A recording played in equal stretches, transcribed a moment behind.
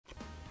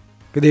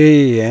Good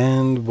day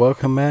and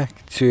welcome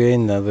back to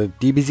another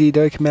Dbz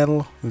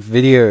Dokkan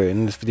video.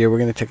 In this video we're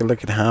going to take a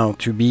look at how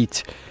to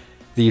beat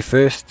the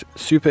first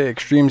Super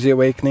Extreme Z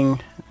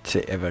Awakening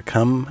to ever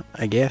come,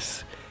 I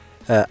guess.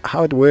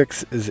 How it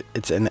works is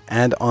it's an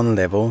add-on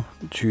level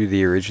to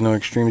the original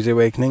Extreme Z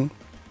Awakening.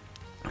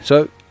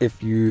 So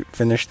if you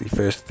finish the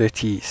first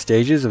 30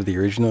 stages of the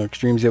original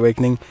Extreme Z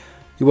Awakening,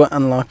 you will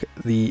unlock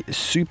the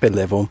Super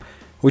level,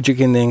 which you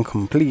can then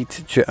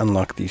complete to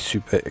unlock the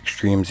Super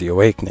Extreme Z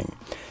Awakening.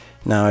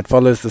 Now, it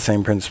follows the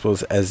same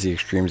principles as the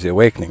Extreme Z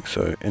Awakening.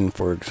 So, in,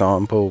 for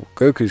example,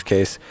 Goku's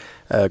case,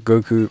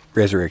 Goku,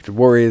 Resurrected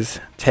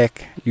Warriors,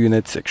 Tech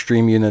units,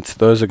 Extreme units,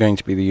 those are going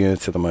to be the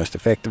units that are the most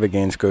effective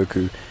against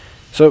Goku.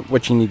 So,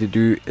 what you need to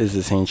do is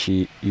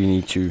essentially you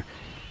need to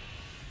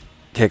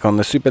take on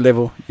the Super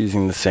level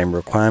using the same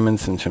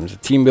requirements in terms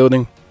of team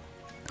building.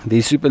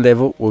 The Super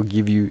level will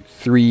give you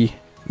 3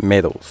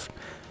 medals.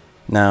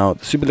 Now,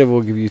 the Super level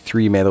will give you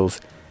 3 medals,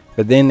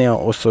 but then there are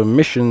also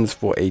missions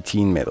for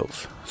 18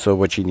 medals. So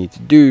what you need to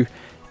do,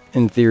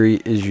 in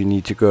theory, is you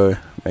need to go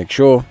make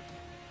sure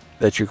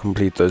that you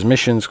complete those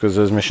missions, because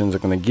those missions are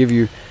going to give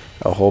you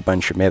a whole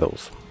bunch of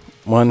medals.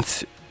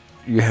 Once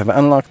you have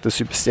unlocked the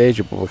super stage,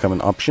 it will become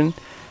an option.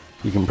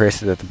 You can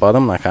press it at the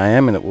bottom like I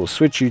am, and it will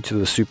switch you to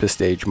the super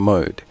stage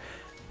mode.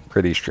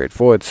 Pretty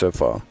straightforward so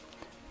far.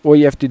 All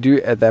you have to do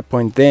at that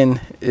point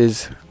then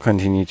is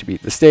continue to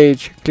beat the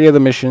stage, clear the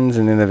missions,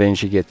 and then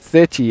eventually get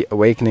 30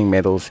 awakening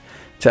medals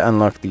to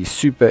unlock the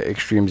Super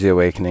Extreme Z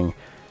Awakening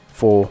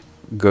for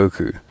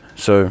Goku.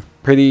 So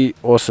pretty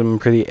awesome,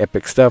 pretty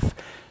epic stuff,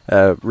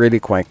 really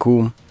quite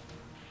cool.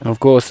 And of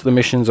course the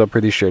missions are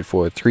pretty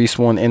straightforward. 3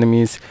 spawn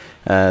enemies.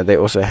 They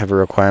also have a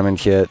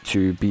requirement here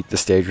to beat the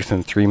stage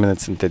within 3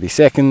 minutes and 30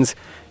 seconds.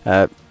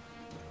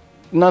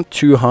 Not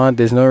too hard.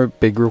 There's no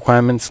big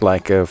requirements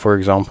like for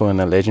example in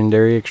a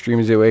legendary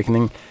Extreme Z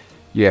Awakening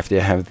you have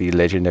to have the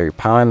legendary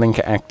power link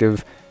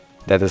active.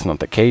 That is not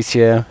the case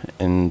here.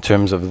 In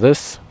terms of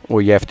this,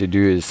 all you have to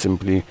do is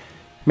simply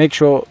make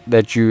sure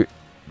that you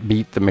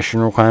beat the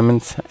mission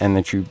requirements and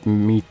that you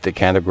meet the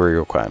category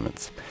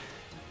requirements.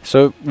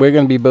 So we're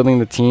going to be building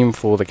the team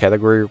for the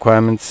category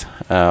requirements,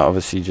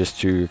 obviously just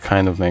to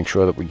kind of make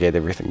sure that we get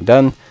everything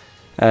done.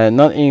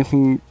 Not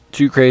anything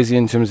too crazy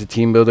in terms of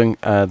team building.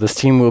 This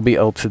team will be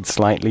altered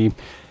slightly.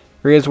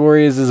 Res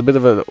Warriors is a bit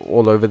of an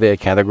all over there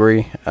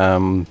category,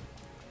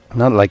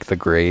 not like the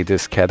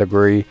greatest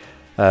category.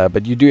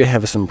 But you do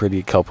have some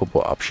pretty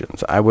culpable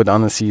options. I would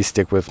honestly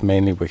stick with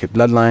mainly Wicked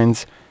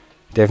Bloodlines.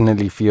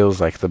 Definitely feels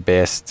like the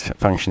best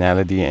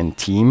functionality and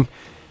team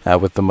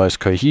with the most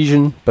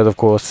cohesion. But of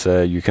course,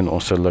 you can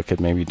also look at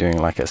maybe doing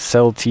like a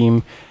Cell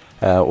team.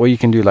 Or you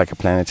can do like a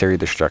Planetary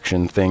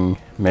Destruction thing.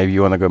 Maybe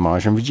you want to go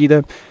Majin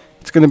Vegeta.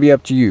 It's going to be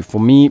up to you. For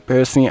me,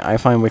 personally, I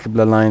find Wicked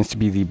Bloodlines to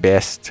be the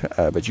best.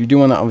 But you do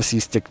want to obviously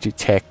stick to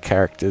tech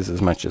characters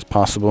as much as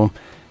possible.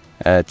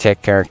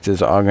 Tech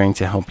characters are going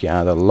to help you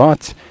out a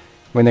lot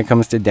when it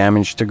comes to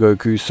damage to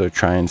Goku, so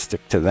try and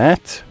stick to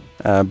that.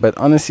 But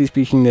honestly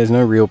speaking, there's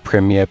no real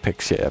premier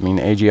picks here. I mean,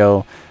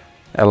 AGL,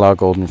 LR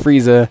Golden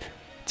Frieza,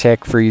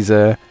 Tech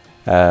Frieza,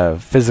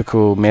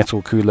 Physical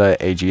Metal Cooler,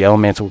 AGL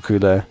Metal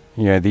Cooler.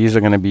 You know, these are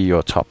going to be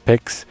your top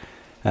picks.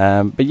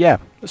 But yeah,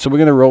 so we're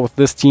going to roll with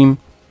this team.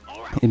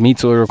 It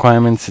meets all the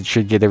requirements. It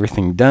should get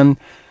everything done.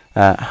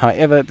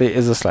 However, there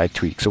is a slight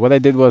tweak. So what I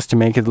did was to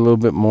make it a little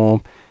bit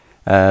more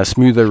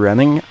smoother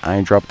running.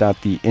 I dropped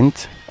out the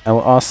int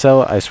LR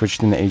cell, I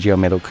switched in the AGL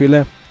Metal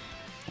Cooler,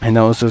 and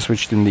I also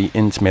switched in the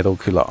int Metal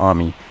Cooler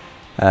Army.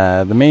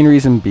 The main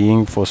reason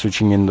being for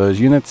switching in those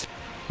units,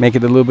 make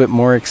it a little bit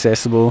more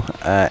accessible,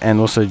 and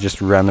also just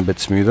run a bit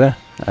smoother,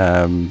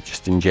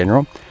 just in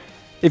general.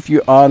 If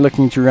you are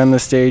looking to run the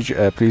stage,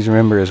 please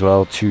remember as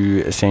well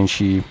to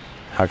essentially,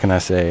 how can I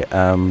say,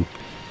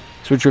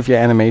 switch with your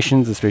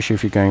animations, especially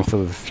if you're going for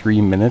the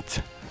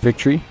 3-minute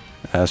victory.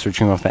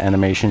 Switching off the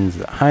animations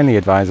is highly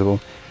advisable.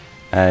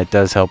 It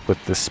does help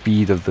with the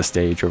speed of the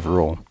stage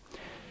overall.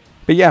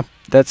 But yeah,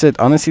 that's it.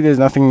 Honestly, there's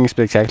nothing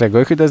spectacular.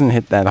 Goku doesn't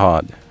hit that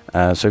hard.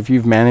 So if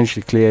you've managed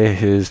to clear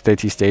his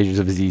 30 stages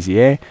of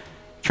ZZA,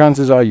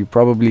 chances are you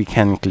probably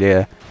can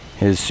clear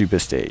his super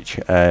stage.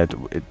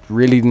 It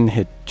really didn't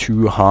hit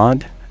too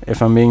hard, if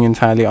I'm being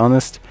entirely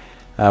honest,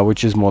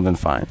 which is more than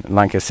fine.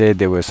 Like I said,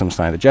 there were some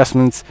slight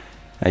adjustments.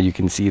 You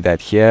can see that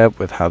here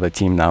with how the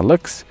team now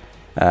looks.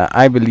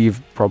 I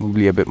believe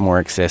probably a bit more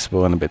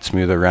accessible and a bit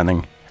smoother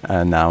running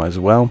now as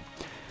well.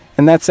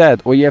 And that's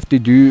that. All you have to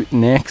do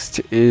next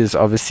is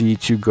obviously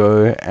to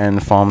go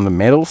and farm the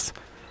medals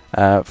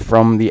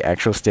from the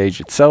actual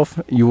stage itself.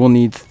 You will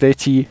need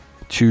 30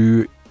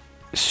 to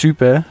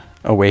Super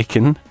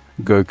Awaken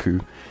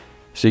Goku.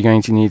 So you're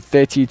going to need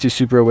 30 to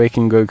Super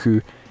Awaken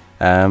Goku.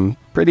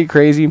 Pretty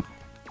crazy,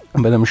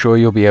 but I'm sure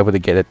you'll be able to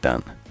get it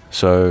done.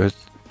 So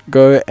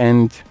go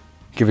and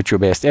give it your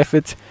best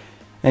effort.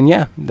 And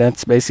yeah,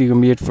 that's basically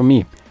going to be it from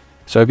me.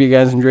 So I hope you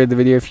guys enjoyed the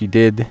video. If you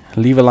did,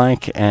 leave a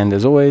like. And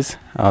as always,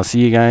 I'll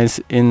see you guys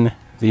in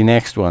the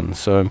next one.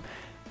 So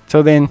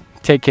till then,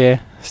 take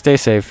care, stay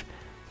safe,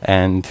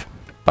 and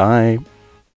bye.